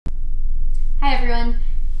Hi everyone,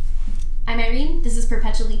 I'm Irene, this is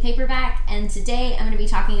Perpetually Paperback, and today I'm going to be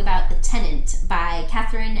talking about The Tenant by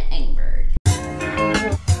Katherine Enberg.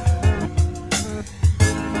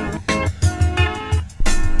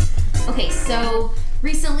 Okay, so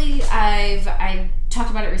recently, I've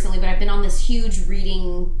talked about it recently, but I've been on this huge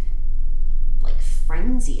reading,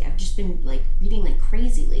 frenzy. I've just been, reading like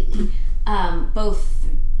crazy lately. Both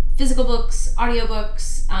physical books,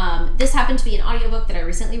 audiobooks. This happened to be an audiobook that I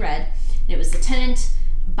recently read, and it was The Tenant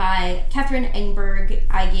by Katherine Enberg.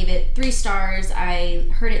 I gave it 3 stars. I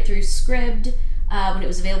heard it through Scribd when it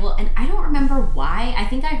was available, and I don't remember why. I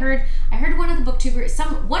think I heard one of the booktubers,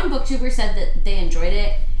 one booktuber said that they enjoyed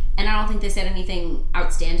it, and I don't think they said anything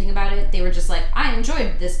outstanding about it. They were just like, I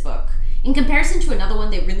enjoyed this book, in comparison to another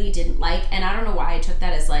one they really didn't like, and I don't know why I took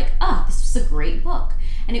that as this was a great book.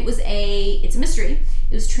 And it's a mystery.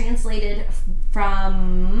 It was translated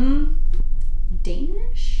from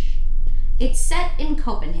Danish. It's set in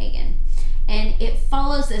Copenhagen, and it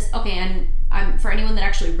follows this, and for anyone that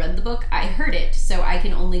actually read the book, I heard it, so I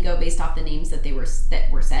can only go based off the names that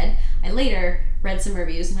were said. I later read some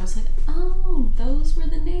reviews, and I was like, oh, those were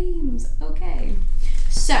the names, okay.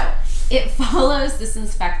 So, it follows this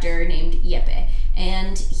inspector named Jeppe,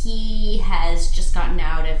 and he has just gotten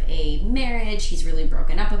out of a marriage. He's really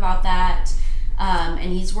broken up about that, and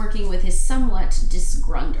he's working with his somewhat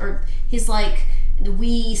disgruntled, or his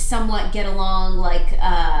we somewhat get along,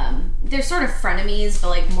 they're sort of frenemies,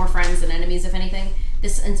 but more friends than enemies, if anything.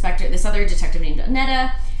 This other detective named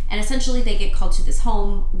Annetta, and essentially they get called to this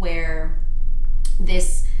home where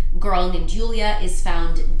this girl named Julia is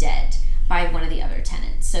found dead by one of the other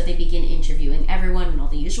tenants. So they begin interviewing everyone and all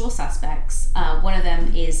the usual suspects. One of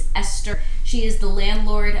them is Esther. She is the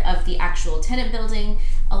landlord of the actual tenant building,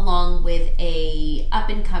 along with a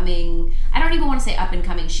up-and-coming, I don't even want to say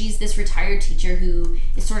up-and-coming, she's this retired teacher who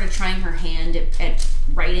is sort of trying her hand at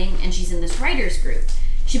writing, and she's in this writer's group.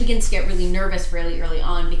 She begins to get really nervous fairly early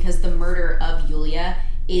on because the murder of Julia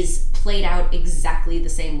is played out exactly the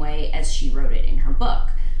same way as she wrote it in her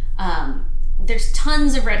book. There's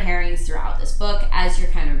tons of red herrings throughout this book. As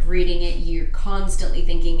you're kind of reading it, you're constantly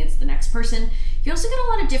thinking it's the next person. You also get a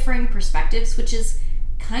lot of differing perspectives, which is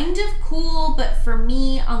kind of cool, but for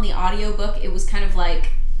me on the audiobook, it was kind of I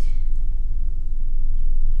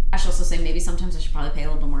should also say maybe sometimes I should probably pay a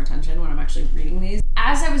little bit more attention when I'm actually reading these.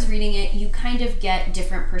 As I was reading it, you kind of get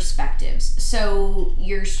different perspectives. So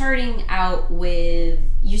you start out with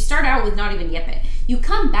not even Jeppe. You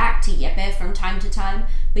come back to Jeppe from time to time,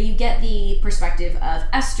 but you get the perspective of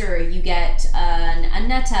Esther, you get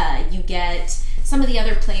Annetta, you get some of the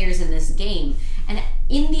other players in this game. And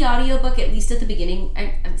in the audiobook, at least at the beginning,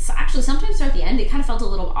 actually sometimes throughout the end, it kind of felt a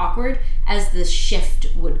little awkward as the shift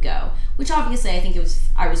would go. Which obviously I think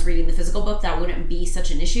I was reading the physical book, that wouldn't be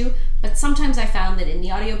such an issue. But sometimes I found that in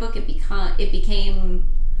the audiobook, it became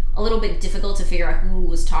a little bit difficult to figure out who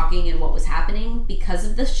was talking and what was happening because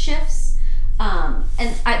of the shifts.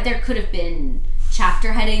 There could have been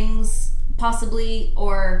chapter headings, possibly,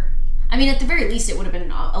 or, at the very least, it would have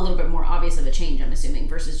been a little bit more obvious of a change, I'm assuming,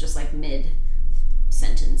 versus just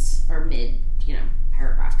mid-sentence or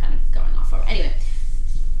mid-paragraph kind of going off over. Anyway,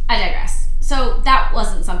 I digress. So that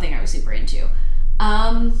wasn't something I was super into.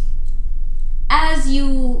 As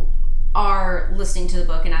you are listening to the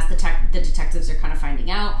book and as the detectives are kind of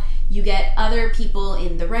finding out, you get other people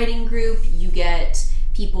in the writing group, you get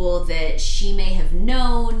people that she may have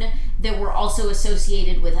known that were also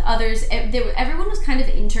associated with others. Everyone was kind of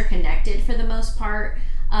interconnected for the most part.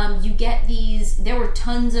 There were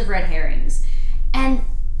tons of red herrings. And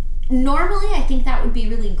normally I think that would be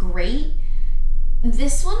really great.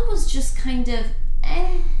 This one was just kind of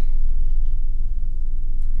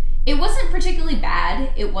It wasn't particularly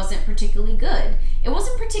bad. It wasn't particularly good. It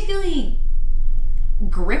wasn't particularly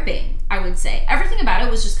gripping, I would say. Everything about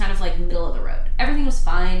it was just kind of middle of the road. Everything was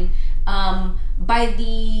fine. I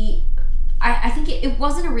think it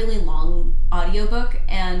wasn't a really long audiobook,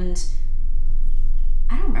 and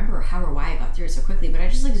I don't remember how or why I got through it so quickly, but I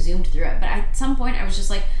just zoomed through it. But at some point I was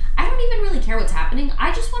just I don't even really care what's happening.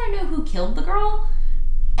 I just want to know who killed the girl.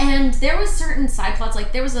 And there was certain side plots,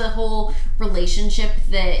 there was a whole relationship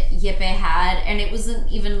that Jeppe had, and it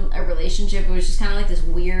wasn't even a relationship, it was just kind of this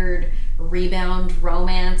weird rebound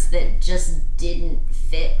romance that just didn't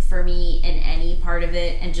fit for me in any part of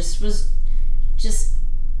it, and just was just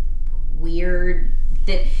weird.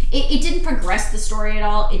 That it didn't progress the story at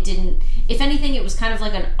all. It didn't, if anything, it was kind of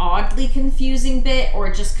an oddly confusing bit, or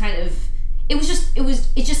just kind of, it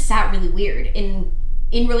just sat really weird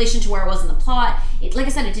in relation to where it was in the plot. Like I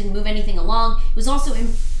said, it didn't move anything along. It was also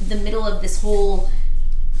in the middle of this whole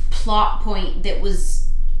plot point that was,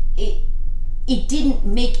 it it didn't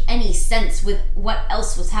make any sense with what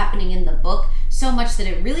else was happening in the book, so much that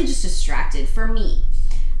it really just distracted for me.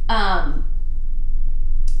 By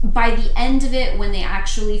the end of it, when they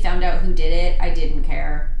actually found out who did it, I didn't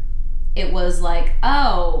care. It was like,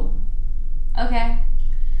 oh, okay.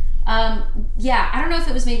 Yeah, I don't know if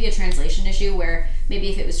it was maybe a translation issue where maybe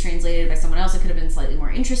if it was translated by someone else, it could have been slightly more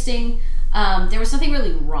interesting. There was something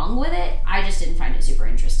really wrong with it. I just didn't find it super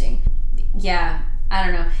interesting. Yeah, I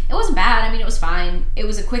don't know. It wasn't bad. I mean, it was fine. It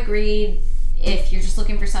was a quick read. If you're just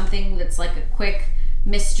looking for something that's like a quick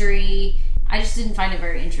mystery, I just didn't find it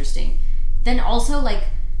very interesting. Then also, like,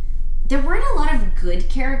 there weren't a lot of good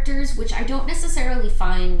characters, which I don't necessarily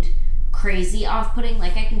find crazy off-putting.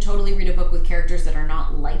 Like, I can totally read a book with characters that are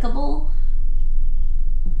not likable,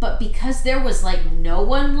 but because there was like no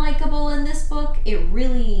one likable in this book, it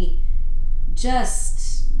really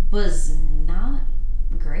just was not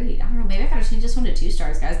great. I don't know, maybe I gotta change this one to 2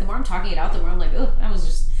 stars, guys. The more I'm talking it out, the more I'm like, oh,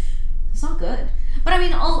 it's not good. But I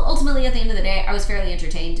mean, ultimately at the end of the day, I was fairly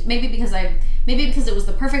entertained. Maybe because it was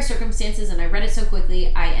the perfect circumstances and I read it so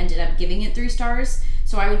quickly, I ended up giving it 3 stars.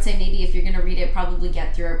 So I would say maybe if you're gonna read it, probably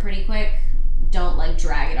get through it pretty quick. Don't like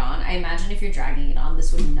drag it on. I imagine if you're dragging it on,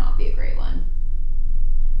 this would not be a great one.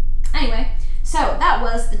 Anyway, so that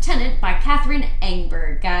was The Tenant by Katherine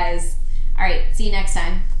Enberg, guys. All right, see you next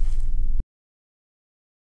time.